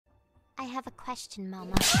I have a question,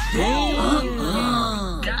 Mama.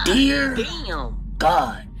 Damn. Dear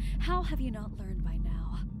God. How have you not learned by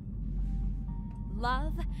now?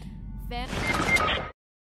 Love,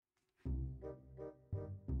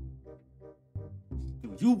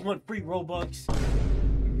 You want free Robux?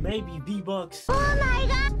 Maybe V-Bucks? Oh my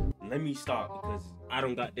God! Let me stop because I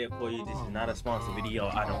don't got that for you. This is not a sponsored video.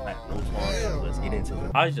 I don't have no sponsors. Let's get into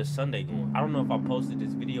it. How's your Sunday going? I don't know if I posted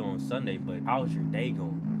this video on Sunday, but how's your day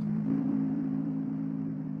going?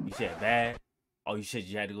 You said bad? Oh, you said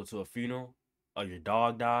you had to go to a funeral? Oh, your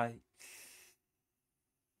dog died?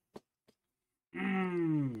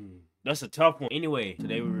 That's a tough one. Anyway,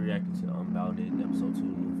 today we're reacting to Unbounded, episode 2,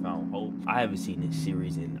 Newfound Hope. I haven't seen this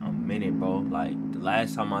series in a minute, bro. Like, the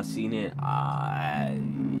last time I seen it,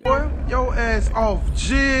 Boy, your ass off,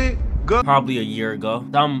 jig. Probably a year ago.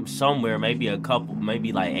 Somewhere, maybe a couple,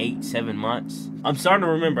 maybe like 8-7 months. I'm starting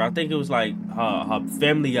to remember. I think it was like her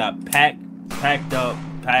family got packed up.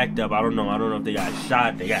 I don't know if they got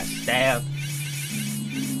shot, they got stabbed,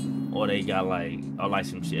 or they got like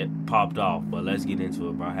some shit popped off. But let's get into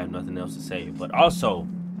it, bro. I have nothing else to say. But also,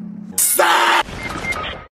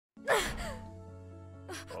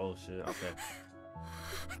 oh shit. Okay.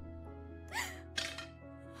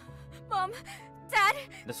 Mom, Dad.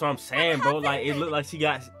 That's what I'm saying, bro. Like it looked like she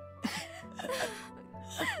got.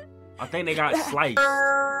 I think they got sliced.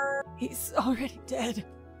 He's already dead.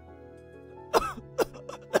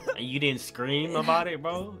 And you didn't scream about it,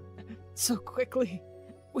 bro? So quickly.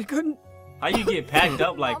 We couldn't. How you get packed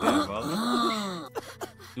up like that, bro?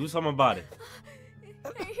 Do something about it.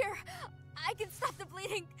 Here, I can stop the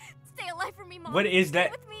bleeding. Stay alive for me, Mom. What is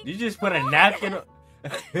that? Stay with me. You just put a napkin on.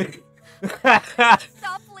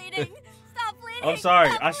 Stop bleeding. Stop bleeding. I'm sorry.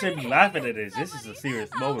 Stop I shouldn't be bleeding. laughing at this. This is a Somebody serious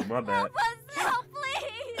help. moment. My bad. Help us. Help,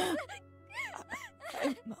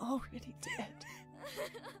 please. I'm already dead.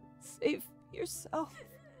 Save yourself.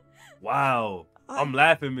 Wow. I'm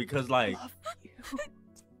laughing because like. Love you.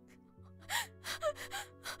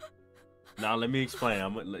 Now let me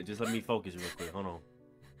explain. Just let me focus real quick. Hold on.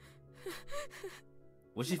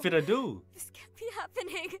 What's she finna do? This can't be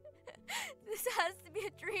happening. This has to be a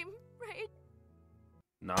dream, right?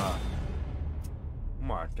 Nah. Oh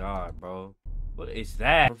my god, bro. What is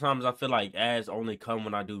that? Sometimes I feel like ads only come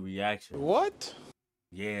when I do reaction. What?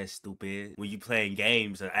 Yeah, stupid. When you playing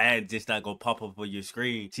games, an ad just not gonna pop up on your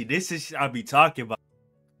screen. See, this is shit I be talking about.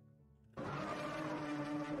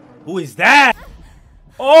 Who is that?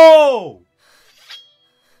 Oh!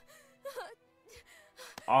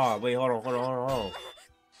 Oh, wait, hold on.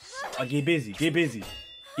 Oh, get busy. Get busy.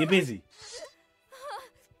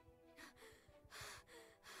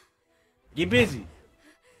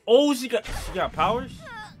 Oh, she got powers?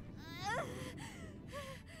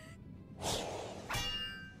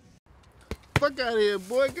 Fuck out of here,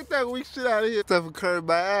 boy. Get that weak shit out of here. Stuff curved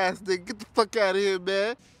my ass, nigga. Get the fuck out of here,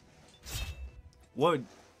 man. What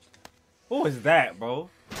was that, bro?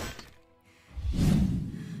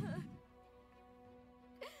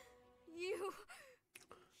 You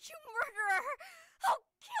murderer!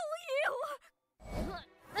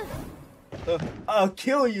 I'll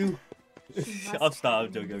kill you. I'll stop.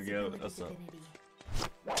 I'm joking. Okay, I'll stop.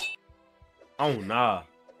 Oh nah.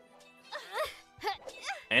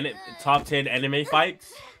 And top 10 anime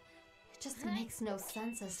fights. It just makes no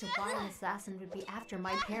sense as to why an assassin would be after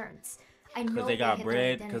my parents. I know they got hid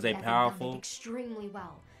bread, their 'cause they identity powerful. extremely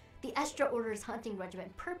well. The Estra Order's hunting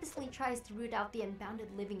regiment purposely tries to root out the Unbounded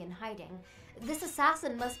living in hiding. This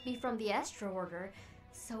assassin must be from the Estra Order,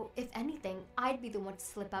 so if anything, I'd be the one to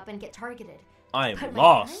slip up and get targeted. I But am my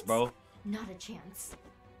lost, parents? bro. Not a chance.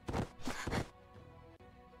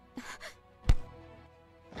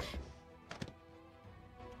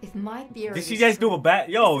 If my theory Did she is just do true, a bad?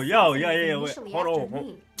 Yo, this yeah. assassin was Wait, initially hold after on.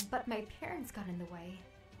 me, but my parents got in the way.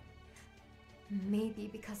 Maybe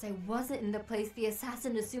because I wasn't in the place the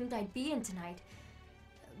assassin assumed I'd be in tonight.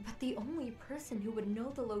 But the only person who would know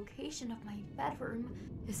the location of my bedroom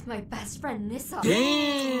is my best friend Nissa.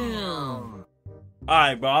 Damn.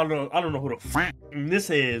 Alright, bro. I don't know who the f this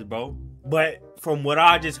is, bro. But from what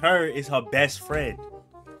I just heard, it's her best friend.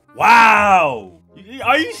 Wow.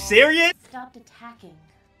 Are you serious? Stopped attacking.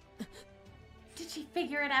 Did she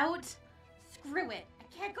figure it out? Screw it. I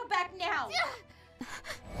can't go back now.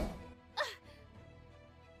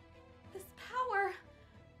 This power.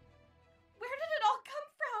 Where did it all come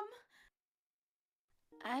from?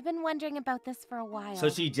 I've been wondering about this for a while. So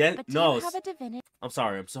she just but do no. you have a divinity? I'm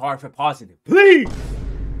sorry for pausing it. Please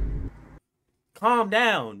calm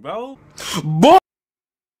down, bro.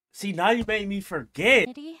 See, now you made me forget.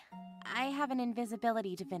 I have an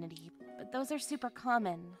invisibility divinity, but those are super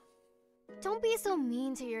common. Don't be so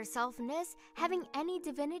mean to yourself, Nis. Having any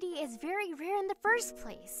divinity is very rare in the first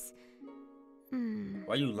place.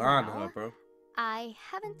 Why you lying to her, bro? I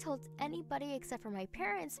haven't told anybody except for my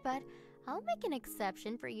parents, but I'll make an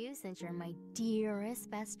exception for you since you're my dearest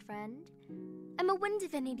best friend. I'm a wind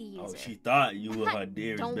divinity user. Oh, she thought you were her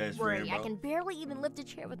dearest best Don't worry, friend, bro. I can barely even lift a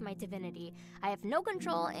chair with my divinity. I have no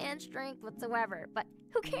control and strength whatsoever, but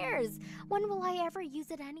who cares? When will I ever use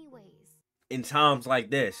it anyways? In times like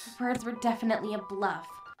this. Birds were definitely a bluff.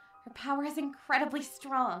 Her power is incredibly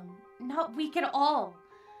strong, not weak at all.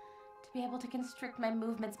 To be able to constrict my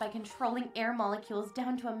movements by controlling air molecules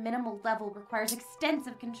down to a minimal level requires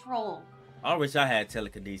extensive control. I wish I had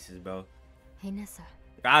telekinesis, bro. Hey, Nissa.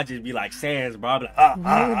 I'd just be like Sans, bro. I'd be like,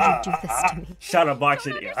 Why would you do this to me? Shutterbox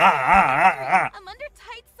it. I'm under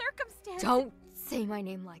tight circumstances. Don't say my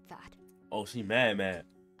name like that. Oh, she mad.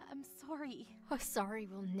 I'm sorry. Oh, sorry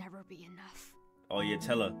will never be enough. Oh, yeah,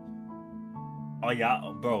 tell her. Oh, yeah,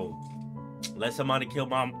 bro. Let somebody kill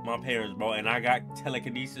my parents, bro, and I got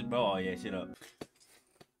telekinesis, bro. Oh, yeah, shit up.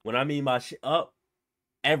 When I mean my shit up,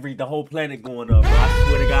 the whole planet going up, bro. I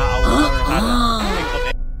swear to God, I will learn how to pick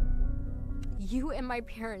up. You and my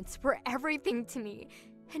parents were everything to me,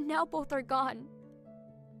 and now both are gone.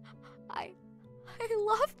 I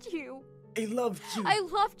loved you. I loved you. I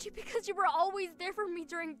loved you because you were always there for me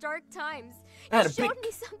during dark times. I You had a showed big-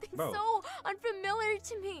 me something Bro. so unfamiliar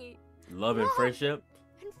to me. Love and friendship.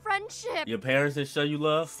 And friendship. Your parents didn't show you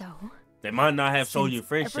love. So, They might not have showed since you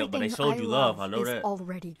friendship, but they everything showed you love. I know is that.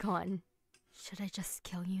 already gone. Should I just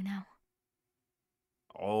kill you now?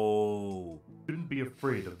 Oh. Shouldn't be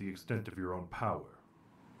afraid of the extent of your own power.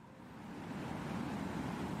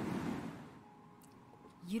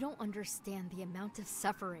 You don't understand the amount of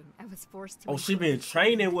suffering I was forced to Oh, she endure. been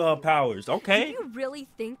training with her powers. Do Okay. you really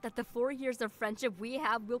think that the 4 years of friendship we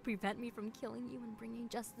have will prevent me from killing you and bringing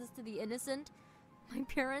justice to the innocent? My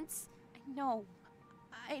parents?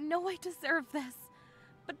 I know I deserve this.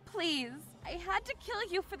 But please, I had to kill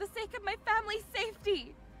you for the sake of my family's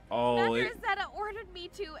safety. Oh, Commander it, Zeta ordered me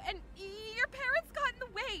to, and your parents got in the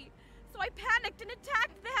way. So I panicked and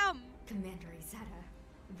attacked them. Commander Izetta,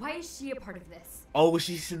 why is she a part of this? oh,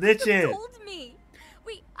 she You snitching. told me.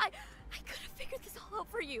 I could have figured this all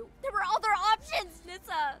out for you. There were other options,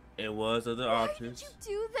 Nissa. It was other Why options. did you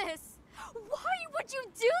do this? Why would you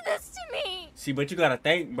do this to me? See, but you gotta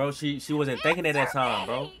think, bro. She wasn't thinking at that Answer time,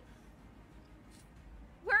 bro. me.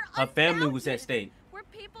 We're Her family was at unbounded. stake. We're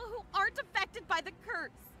people who aren't affected by the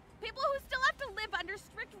curse. People who still have to live under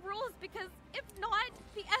strict rules because if not,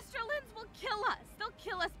 the Estrelins will kill us. They'll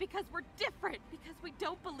kill us because we're different, because we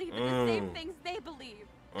don't believe in the same things they believe.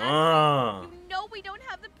 You know we don't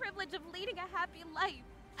have the privilege of leading a happy life.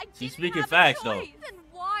 I She's didn't speaking have a facts, though. choice. Then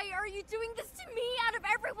why are you doing this to me out of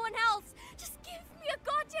everyone else? Just give me a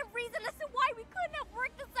goddamn reason as to why we couldn't have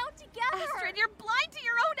worked this out together. Astrid, you're blind to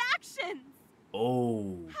your own actions.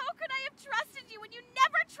 Oh. How could I have trusted you when you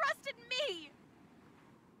never trusted me?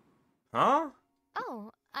 Huh?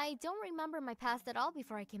 Oh, I don't remember my past at all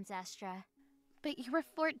before I came to Astra. But you were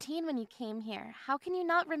 14 when you came here. How can you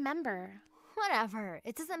not remember? Whatever.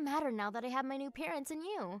 It doesn't matter now that I have my new parents and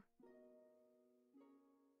you.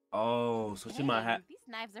 Oh, so she might have. These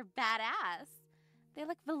knives are badass. They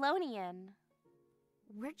look Valonian.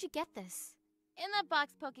 Where'd you get this? In that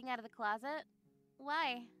box poking out of the closet.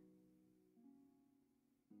 Why?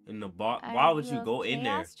 In the box. Are Why would you go okay, in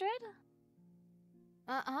there? Astrid?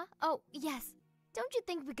 Oh, yes. Don't you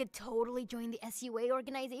think we could totally join the SUA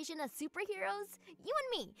organization as superheroes? You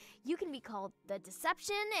and me. You can be called the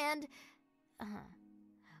Deception and...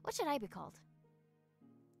 what should I be called?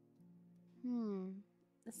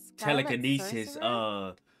 The Scarlet Telekinesis,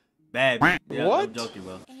 Sorcerer? bad. Yeah, What? I'm joking,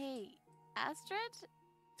 bro. Hey, Astrid?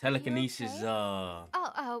 Telekinesis, okay?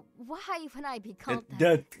 Why would I be called that?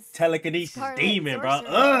 the telekinesis Scarlet demon, bro.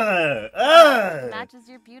 Sorcerer. Matches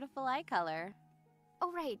your beautiful eye color.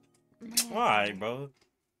 Oh, right. Why, bro?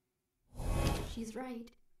 She's right.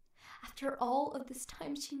 After all of this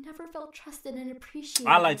time, she never felt trusted and appreciated.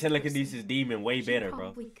 I like as a person. telekinesis demon way better, She bro.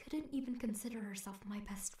 probably couldn't even consider herself my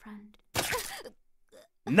best friend.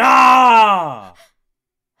 Nah!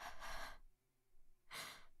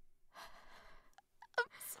 I'm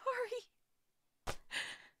sorry.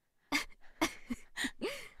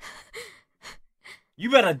 You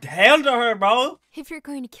better handle her, bro. If you're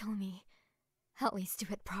going to kill me, at least do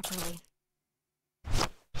it properly.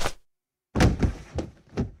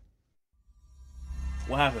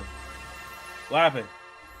 What happened? What happened?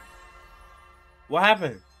 What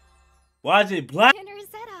happened? Why is it black? Commander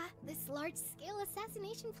Zeta, this large-scale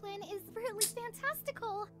assassination plan is really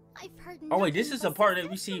fantastical. I've heard. Oh wait, this nothing is the but part that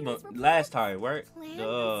we success seen from these last reports. time, right? Plan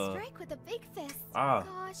and strike with a big fist. Ah.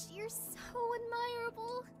 Gosh, you're so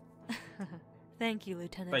admirable. Thank you,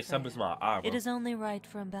 Lieutenant. Like something's my Freya. eye, bro. It is only right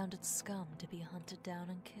for unbounded scum to be hunted down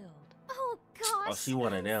and killed. Oh gosh. Oh, she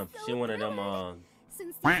one of them. I'm She so one of them. thrilled.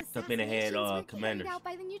 Since these Up in the head, assassinations were carried commanders. out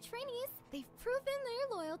by the new trainees, they've proven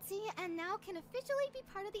their loyalty and now can officially be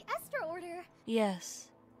part of the Estra Order. Yes,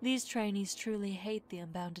 these trainees truly hate the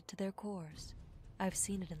unbounded to their cores. I've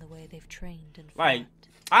seen it in the way they've trained and fought. Like,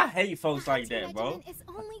 I hate folks The like hunting that, bro. regiment is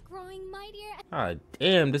only growing mightier. God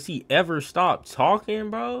damn, does he ever stop talking,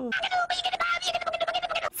 bro?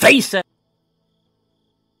 Face it.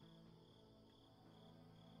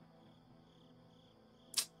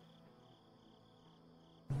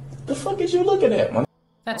 The fuck is you looking at, man?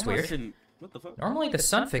 That's weird. What the fuck? Normally the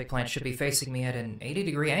sunfig plant should be facing me at an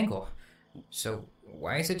 80-degree angle. So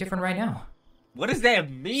why is it different right now? What does that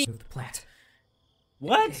mean? Move the plant.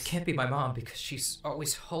 What? It can't be my mom because she's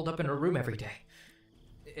always holed up in her room every day.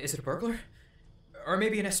 Is it a burglar? Or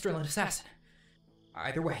maybe an Estrellan assassin?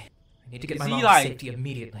 Either way, I need to get my mom to safety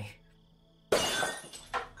immediately.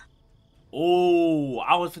 Oh,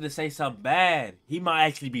 I was gonna say something bad. He might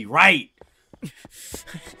actually be right.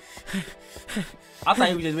 I thought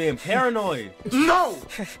he was just being paranoid. No!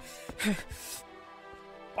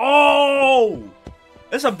 Oh!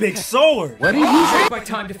 It's a big sword. What are you? It's my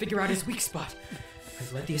time to figure out his weak spot.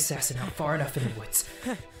 I've led the assassin out far enough in the woods.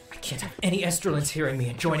 I can't have any Estrellans hearing me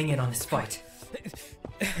and joining in on this fight.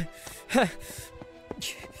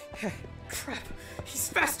 Crap! He's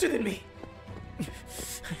faster than me!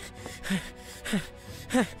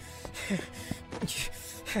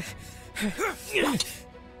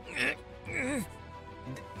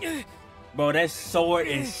 Bro, that sword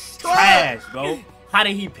is trash, bro. How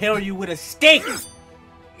did he parry you with a stick?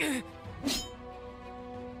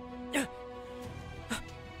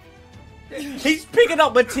 He's picking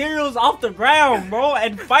up materials off the ground, bro,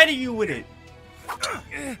 and fighting you with it.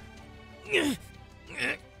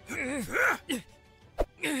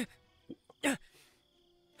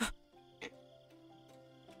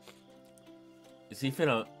 Is he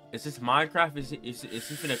finna? Is this Minecraft? Is he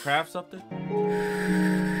finna craft something?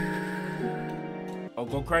 Oh,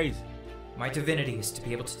 go crazy. My divinity is to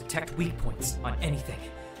be able to detect weak points on anything.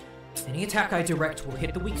 Any attack I direct will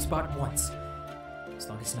hit the weak spot once, as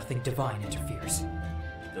long as nothing divine interferes.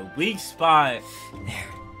 The weak spot. There.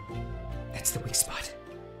 That's the weak spot.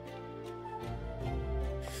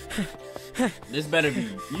 This better be.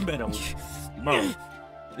 You better. Bro,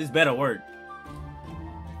 this better work.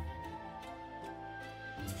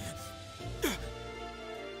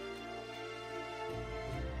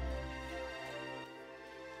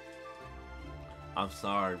 I'm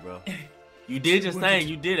sorry, bro. You did your thing.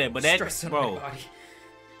 You did it, but that, Stress on bro. my body.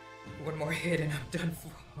 One more hit and I'm done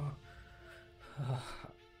for.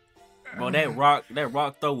 Bro, that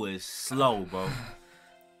rock throw is slow, bro.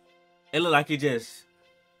 It looked like it just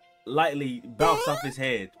lightly bounced off his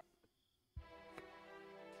head.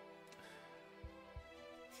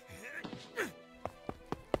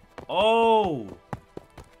 Oh,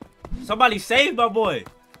 somebody saved my boy.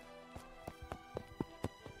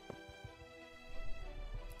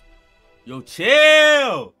 Yo,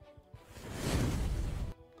 chill.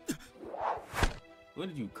 Where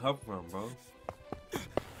did you come from, bro?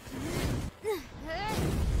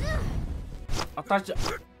 I thought you...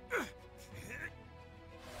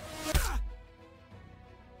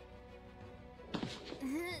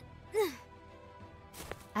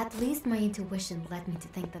 At least my intuition led me to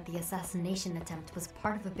think that the assassination attempt was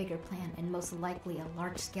part of a bigger plan and most likely a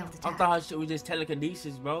large-scale I attack. thought it was just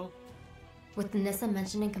telekinesis, bro. With Nissa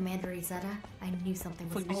mentioning Commander Izetta, I knew something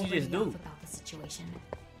was What did she already just off do? about the situation.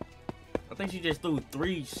 I think she just threw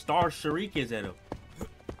 3 star shurikens at him.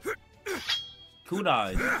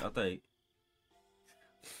 Kudai, I think.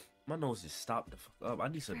 My nose just stopped the fuck up. I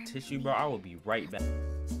need some tissue, bro. I will be right back.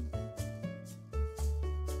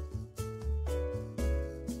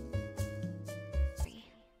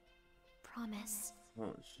 Promise.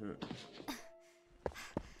 Oh shit.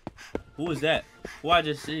 Who is that? Who I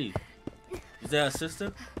just see? Is that a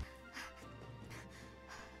sister?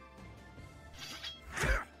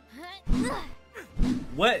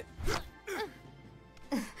 What?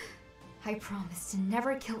 I promise to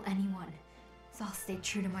never kill anyone, so I'll stay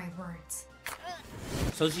true to my words.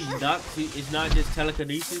 So it's not just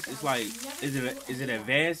telekinesis. It's like, is it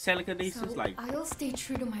advanced telekinesis? So Like, I'll stay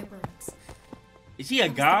true to my words. is she a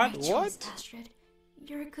That was god? the right choice, Astrid.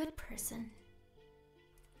 You're a good person.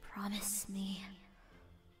 Promise me.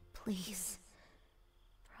 Please.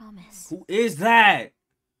 Promise. Who is that?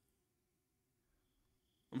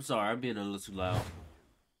 I'm sorry, I'm being a little too loud.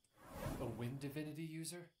 A wind divinity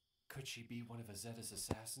user? Could she be one of Azetta's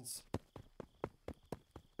assassins?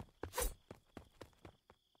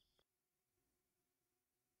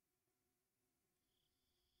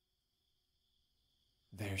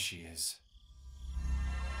 There she is.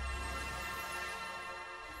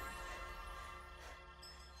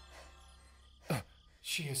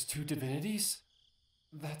 She has two divinities?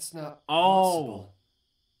 That's not possible.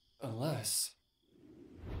 Unless...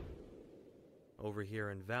 Over here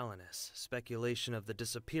in Valinus, speculation of the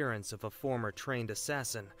disappearance of a former trained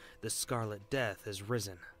assassin, the Scarlet Death, has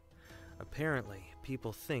risen. Apparently,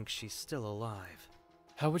 people think she's still alive.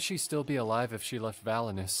 How would she still be alive if she left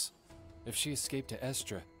Valinus? If she escaped to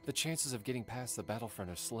Estra, the chances of getting past the battlefront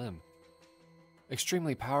are slim.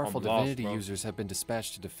 Extremely powerful divinity users have been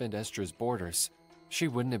dispatched to defend Estra's borders. She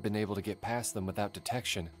wouldn't have been able to get past them without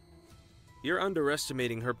detection. You're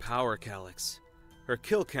underestimating her power, Calyx. Her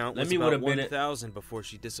kill count was about 1,000 before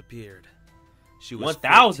she disappeared. She was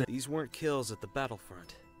 1,000? These weren't kills at the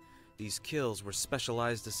battlefront. These kills were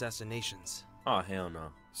specialized assassinations. Oh, hell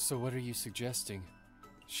no. So what are you suggesting?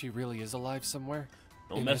 She really is alive somewhere?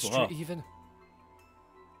 Don't mess with her. Even?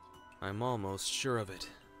 I'm almost sure of it.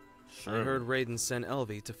 Sure. I heard Raiden sent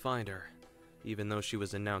Elvie to find her, even though she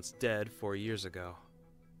was announced dead 4 years ago.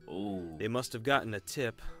 Ooh. They must have gotten a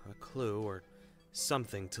tip, a clue, or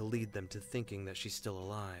something to lead them to thinking that she's still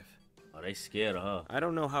alive. Oh, they scared of her. I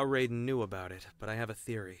don't know how Raiden knew about it, but I have a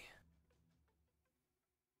theory.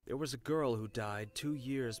 There was a girl who died 2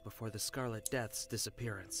 years before the Scarlet Death's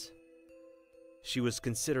disappearance. She was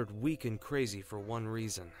considered weak and crazy for one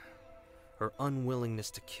reason: her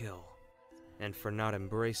unwillingness to kill, and for not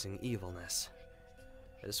embracing evilness.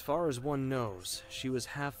 As far as one knows, she was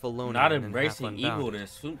half Valonian Not and embracing half unbounded.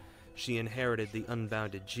 evilness. She inherited the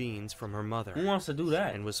unbounded genes from her mother. Who wants to do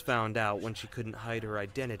that? And was found out when she couldn't hide her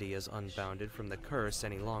identity as unbounded from the curse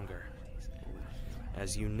any longer.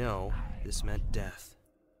 As you know, this meant death.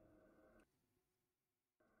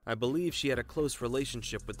 I believe she had a close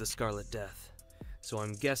relationship with the Scarlet Death, so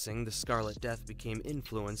I'm guessing the Scarlet Death became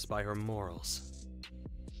influenced by her morals.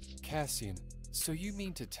 Cassian, so you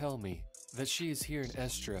mean to tell me that she is here in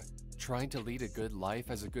Estra, trying to lead a good life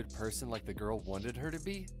as a good person like the girl wanted her to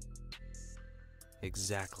be?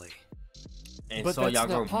 Exactly. And but so that's y'all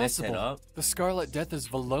not gonna mess possible. it up? The Scarlet Death is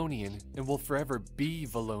Valonian and will forever be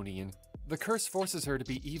Valonian. The curse forces her to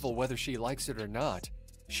be evil whether she likes it or not.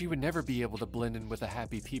 She would never be able to blend in with the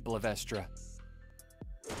happy people of Estra.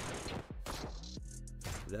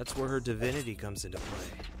 That's where her divinity comes into play.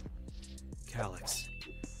 Calyx.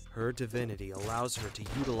 Her divinity allows her to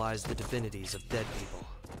utilize the divinities of dead people.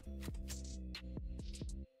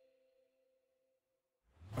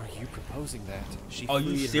 Are you proposing that? She Are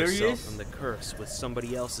you freed serious? herself from the curse with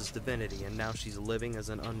somebody else's divinity, and now she's living as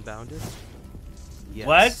an unbounded? Yes.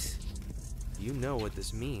 What? You know what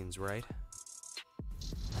this means, right?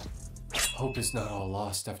 Hope is not all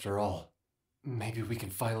lost after all. Maybe we can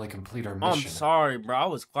finally complete our I'm mission. sorry, bro. I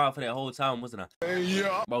was quiet for that whole time, wasn't I?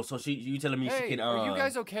 Yeah. Bro, so you telling me Hey, she can are you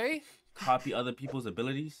guys okay? copy other people's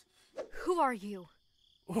abilities? Who are you?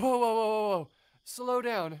 Whoa, whoa, whoa, whoa, whoa. Slow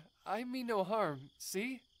down. I mean no harm,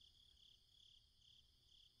 see?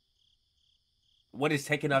 What is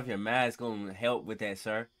taking off your mask gonna help with that,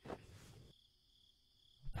 sir?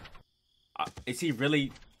 Is he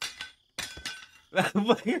really? Man,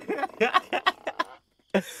 what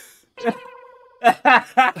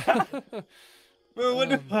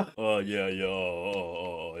the fuck? Yeah,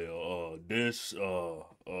 this,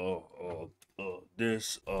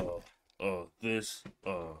 this,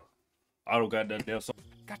 I don't got that damn song.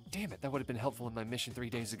 God damn it, that would have been helpful in my mission 3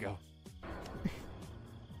 days ago.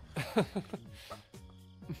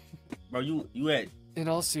 Bro, you at... In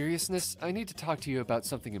all seriousness, I need to talk to you about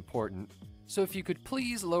something important. So if you could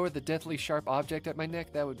please lower the deathly sharp object at my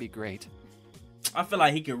neck, that would be great. I feel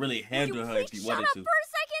like he could really handle her if he wanted to. For a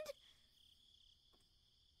second?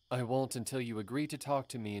 I won't until you agree to talk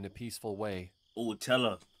to me in a peaceful way. Oh, tell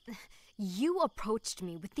her. You approached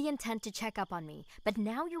me with the intent to check up on me, but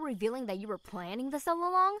now you're revealing that you were planning this all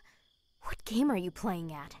along? What game are you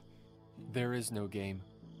playing at? There is no game.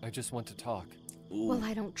 I just want to talk. Ooh. Well,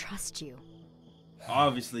 I don't trust you.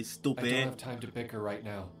 Obviously, stupid. I don't have time to bicker right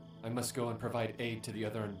now. I must go and provide aid to the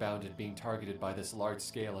other Unbounded being targeted by this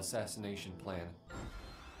large-scale assassination plan.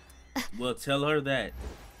 Well, tell her that.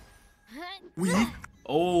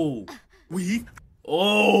 Oh.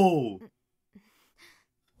 Oh.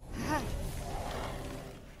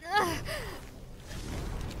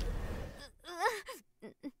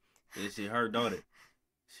 Yeah, she hurt, don't it?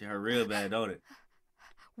 She hurt real bad, don't it?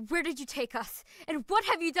 Where did you take us? And what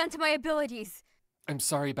have you done to my abilities? I'm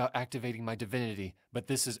sorry about activating my divinity, but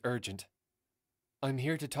this is urgent. I'm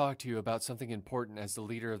here to talk to you about something important as the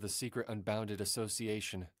leader of the secret Unbounded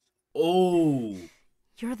Association. Oh.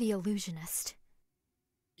 You're the illusionist.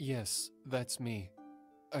 Yes, that's me.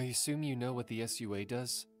 I assume you know what the SUA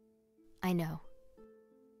does? I know.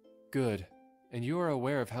 Good. And you are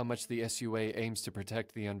aware of how much the SUA aims to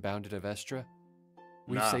protect the Unbounded of Estra?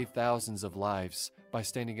 We've saved thousands of lives by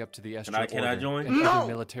standing up to the Estra Can I join? and other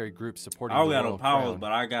military groups supporting I the don't got Royal no powers, Crown.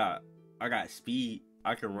 but I got speed.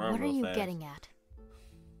 I can run What are real you fast. getting at?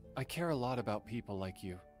 I care a lot about people like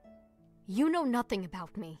you. You know nothing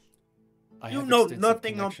about me. You know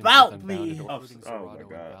nothing about me. Oh my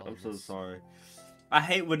god, I'm so sorry. I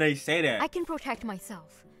hate when they say that. I can protect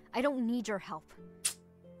myself. I don't need your help.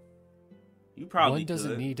 You probably One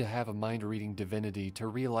doesn't need to have a mind-reading divinity to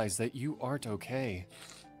realize that you aren't okay.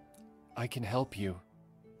 I can help you.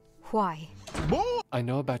 Why? I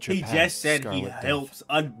know about your past, He just said Scarlet he Death. helps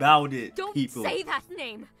Unbounded Don't people. say that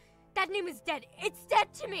name. That name is dead. It's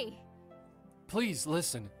dead to me. Please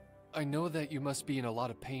listen. I know that you must be in a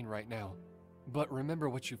lot of pain right now, but remember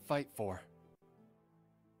what you fight for.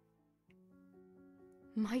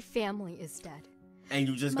 My family is dead. And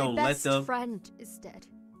you just My gonna let best them? friend is dead.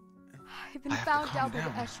 I've been I have to found calm out by the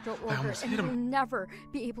down. Astral I Order almost and hit him. will never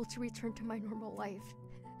be able to return to my normal life.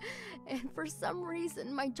 And for some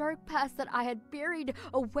reason, my dark past that I had buried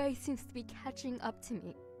away seems to be catching up to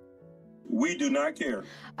me. We do not care.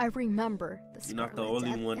 I remember the You're not the Scarlet only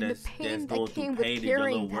Death one and that's the pain going that through came pain with in your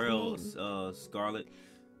carrying little that world, name. Scarlet.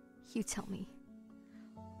 You tell me,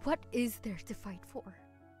 what is there to fight for?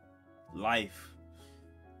 Life.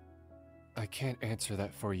 I can't answer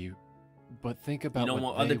that for you, but think about You don't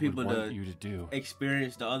what want they other people would want to you to do.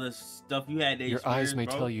 experience the other stuff you had to Your experience, eyes may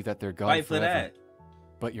bro. tell you that they're gone Fight for forever, that.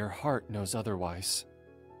 but your heart knows otherwise.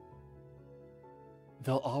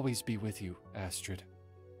 They'll always be with you, Astrid.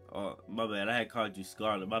 Oh, my bad. I had called you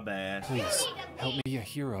Scarlet. My bad. Please, help me be a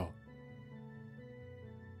hero.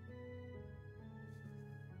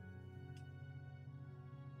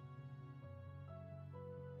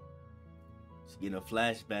 She get a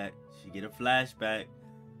flashback. She get a flashback.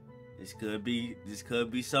 This could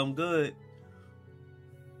be something good.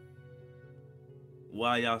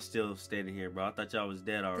 Why y'all still standing here, bro? I thought y'all was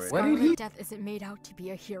dead The already. Scarlet Death isn't made out to be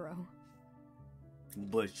a hero.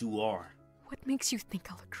 But you are. What makes you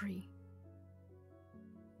think I'll agree?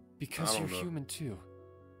 Because I you're don't know. human too.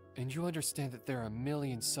 And you understand that there are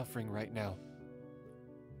millions suffering right now.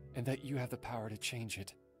 And that you have the power to change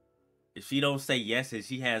it. If she don't say yes and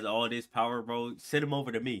she has all this power, bro, send him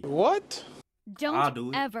over to me. What? I'll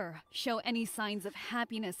do Don't it. ever show any signs of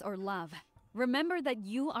happiness or love. Remember that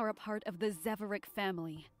you are a part of the Zeverick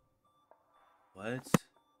family. What?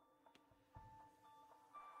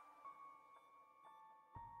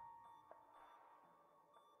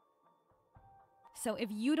 So if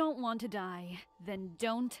you don't want to die, then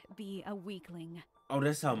don't be a weakling. Oh,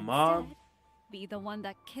 that's her mom? Be the one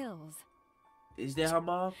that kills. Is that her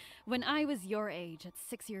mom? When I was your age, at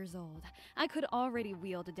 6 years old, I could already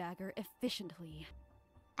wield a dagger efficiently.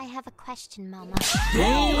 I have a question, Mama.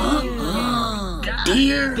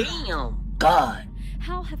 Dear damn God.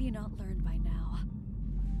 How have you not learned by now?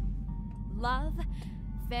 Love,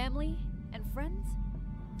 family, and friends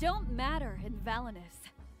don't matter in Valinus.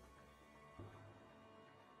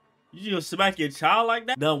 You gonna smack your child like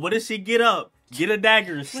that? No, what if she get up? Get a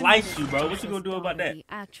dagger and slice you, bro. What you gonna do about that?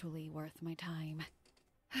 Actually worth my time.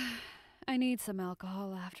 I need some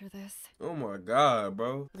alcohol after this. Oh my god,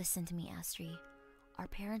 bro. Listen to me, Astri. Our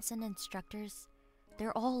parents and instructors,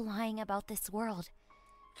 they're all lying about this world.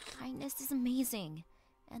 Kindness is amazing,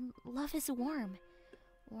 and love is warm.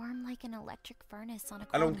 Warm like an electric furnace on a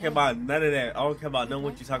I don't cold care day. about none of that. I don't care about none of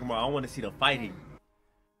what you're talking about. I want to see the fighting.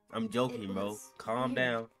 I'm joking, bro. Calm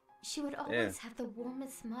down. She would always have the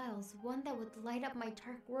warmest smiles, one that would light up my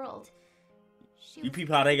dark world. She You was peep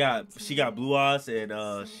how they got, kind to she me. got blue eyes and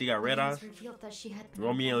she got red When it eyes. was revealed that she had been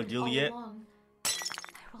Romeo and abandoned all Juliet. along,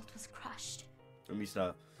 my world was crushed. Let me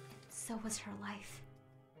stop. So was her life.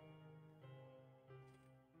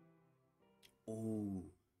 Ooh.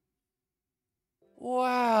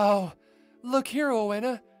 Wow! Look here,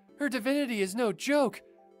 Owena. Her divinity is no joke.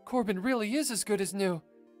 Corbin really is as good as new.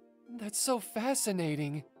 That's so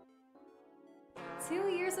fascinating. 2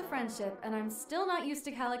 years of friendship, and I'm still not used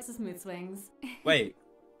to Calix's mood swings. Wait,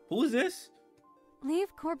 who is this?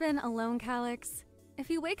 Leave Corbin alone, Calix. If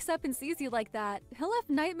he wakes up and sees you like that, he'll have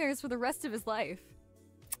nightmares for the rest of his life.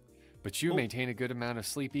 But you maintain a good amount of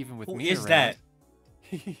sleep even with Who me is around.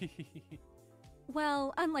 that?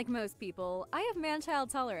 Well, unlike most people, I have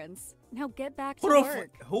man-child tolerance. Now get back to Who the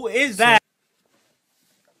work. who is that?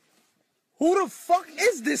 Who the fuck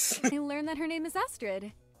is this? I learned that her name is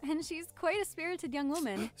Astrid, and she's quite a spirited young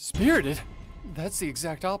woman. Spirited? That's the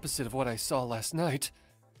exact opposite of what I saw last night.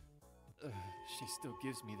 She still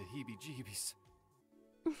gives me the heebie-jeebies.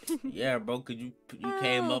 Yeah, bro, cause you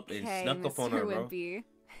came up and snuck up on her, bro. Wimpy.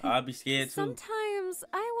 I'd be scared too. Sometimes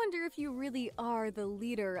I wonder if you really are the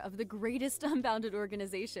leader of the greatest unbounded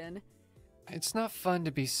organization. It's not fun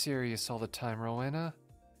to be serious all the time, Rowena.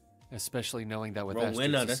 Especially knowing that with Rowena,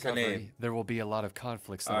 Astrid's that's her discovery, name. there will be a lot of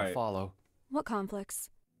conflicts that will follow. What conflicts?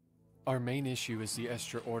 Our main issue is the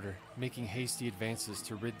Estra Order, making hasty advances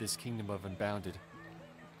to rid this kingdom of Unbounded.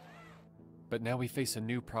 But now we face a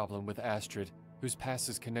new problem with Astrid, whose past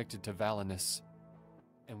is connected to Valinus.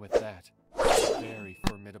 And with that, very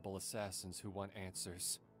formidable assassins who want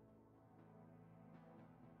answers.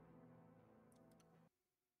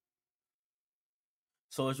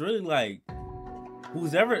 So it's really like,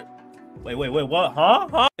 who's ever... Wait, what?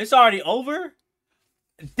 Huh? It's already over?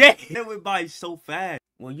 Dang, that went by so fast.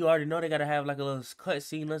 Well, you already know they gotta have like a little cut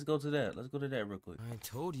scene. Let's go to that. Let's go to that real quick. I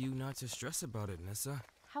told you not to stress about it, Nessa.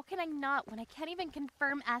 How can I not when I can't even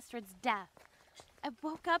confirm Astrid's death? I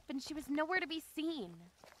woke up and she was nowhere to be seen.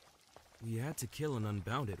 We had to kill an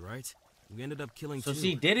Unbounded, right? We ended up killing So two.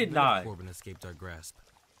 she didn't None die. of Corbin escaped our grasp.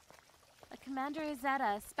 The Commander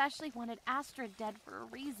Izetta especially wanted Astrid dead for a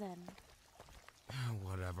reason.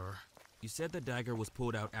 Whatever. You said the dagger was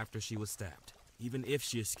pulled out after she was stabbed. Even if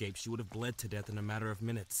she escaped, she would have bled to death in a matter of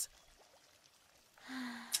minutes.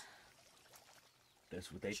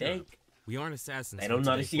 That's what they think. We aren't assassins. They don't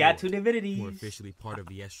know that she got two divinities. We're officially part of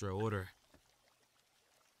the Estra Order.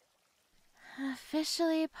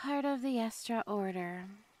 Officially part of the Estra Order.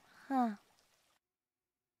 Huh.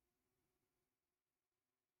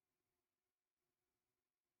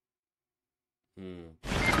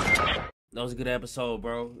 That was a good episode,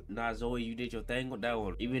 bro. Nah, Zoe, you did your thing with that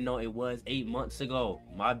one. Even though it was 8 months ago.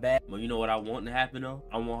 My bad. But you know what I want to happen, though?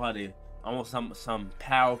 I want some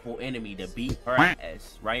powerful enemy to beat her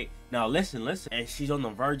ass, right? Now, listen. And she's on the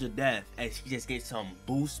verge of death. And she just gets some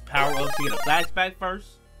boost power up. She get a flashback first.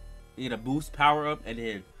 You get a boost power up. And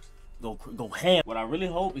then go ham. What I really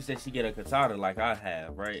hope is that she get a katana like I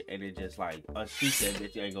have, right? And it just like shoot that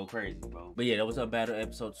bitch and go crazy, bro. But yeah, that was Unbounded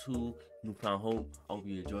episode 2. Newfound Hope. I hope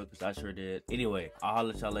you enjoyed, because I sure did. Anyway, I'll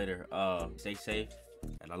holler at y'all later. Stay safe,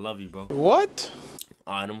 and I love you, bro. What?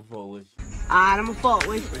 Alright, I'm gonna fuck with you. Alright, I'm gonna fuck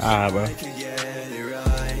with you. Alright, bro.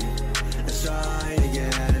 Let's try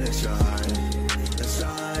again, let's try.